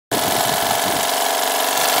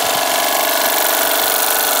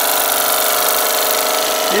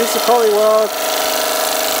Here's the polywog.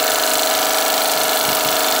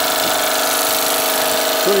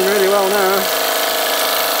 Running really well now.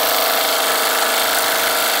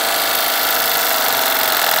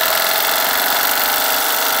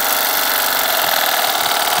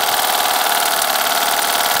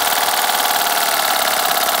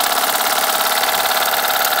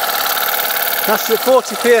 That's at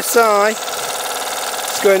 40 psi.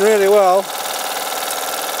 It's going really well.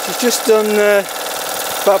 She's just done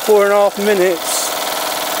about 4.5 minutes,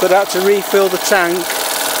 but I had to refill the tank.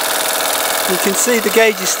 You can see the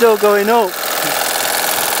gauge is still going up.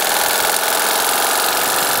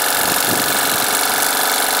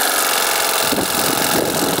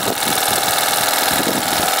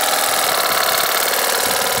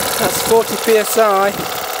 That's 40 psi.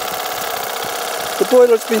 The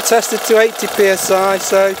boiler's been tested to 80 psi,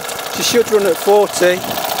 so she should run at 40,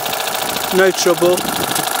 no trouble.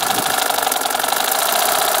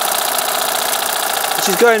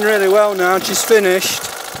 She's going really well now, she's finished.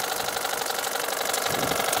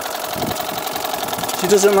 She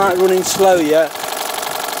doesn't like running slow yet,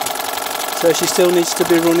 so she still needs to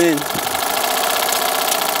be run in.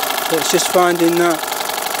 But it's just finding that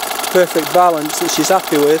perfect balance that she's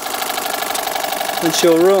happy with, and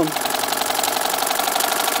she'll run.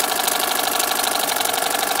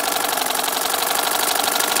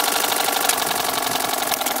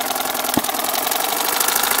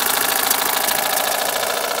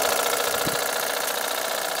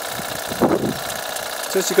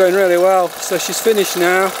 So it's going really well. So she's finished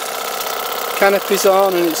now. Canopy's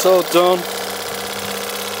on and it's all done.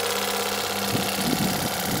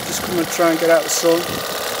 Just come and try and get out the sun.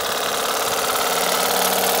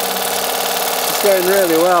 It's going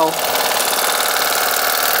really well.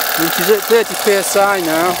 And she's at 30 psi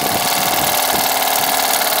now.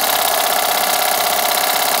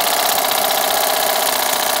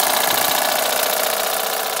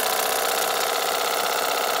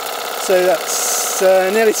 So that's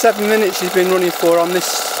nearly 7 minutes she's been running for on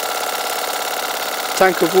this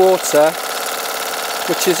tank of water,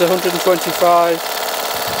 which is 125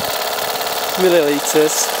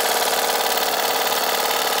 millilitres.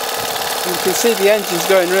 And you can see the engine's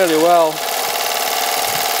going really well.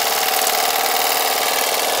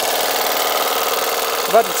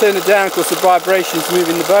 I've had to turn it down because the vibration's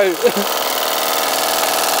moving the boat.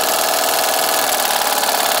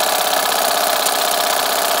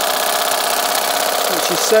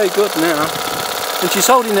 She's so good now, and she's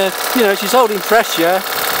holding she's holding pressure.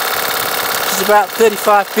 She's about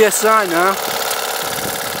 35 psi now.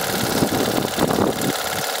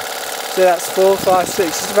 So that's 4, 5, 6.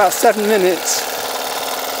 It's about 7 minutes.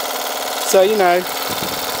 So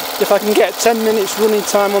if I can get 10 minutes running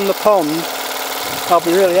time on the pond, I'll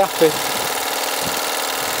be really happy.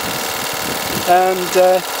 And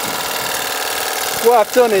what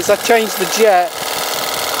I've done is I've changed the jet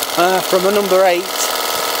from a number 8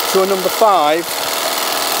 to a number 5,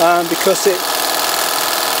 because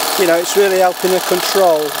it's really helping her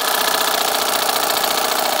control.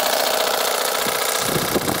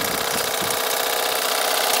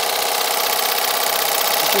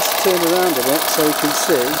 Just turn around a bit so you can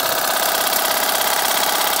see.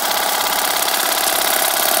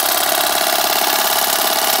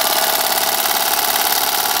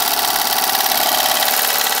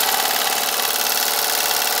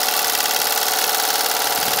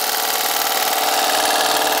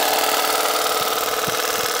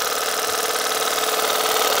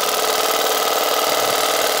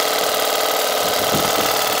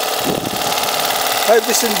 I hope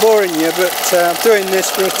this isn't boring you, but I'm doing this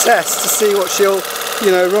for a test to see what she'll,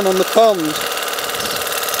 run on the pond.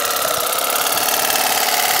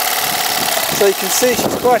 So you can see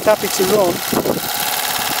she's quite happy to run.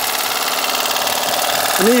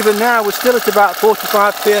 And even now we're still at about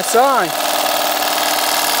 45 psi.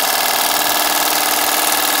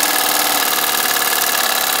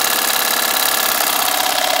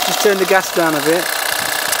 Just turn the gas down a bit.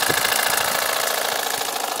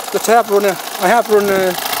 But I have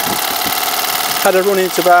had a run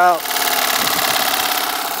into about,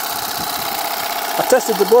 I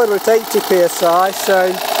tested the boiler at 80 psi,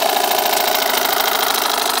 so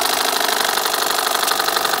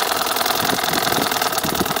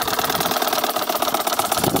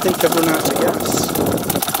I think I've run out of gas.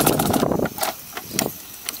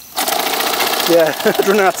 Yeah, I've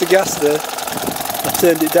run out of gas there. I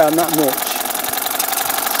turned it down that much.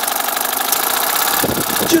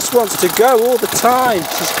 Just wants to go all the time.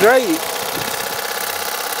 She's great.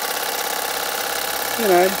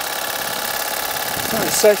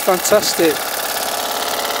 It's so fantastic.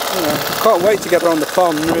 I can't wait to get her on the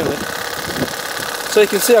pond, really. So you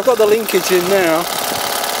can see I've got the linkage in now,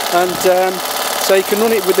 and so you can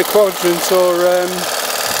run it with the quadrant or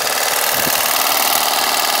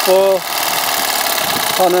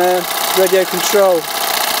on a radio control.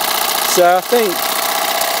 So I think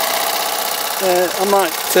I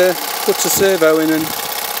might put a servo in and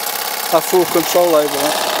have full control over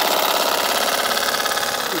it,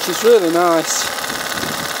 which is really nice.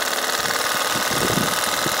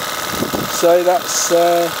 So that's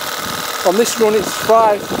on this run it's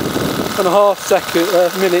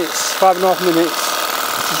 5.5 minutes, 5.5 minutes.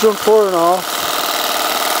 She's done 4.5.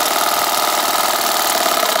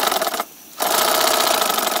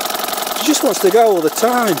 She just wants to go all the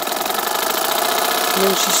time. I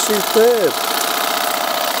mean, she's superb.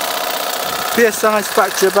 PSI's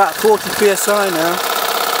back to about 40 PSI now.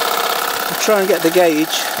 I'll try and get the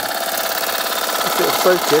gauge, if it'll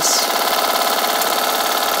focus.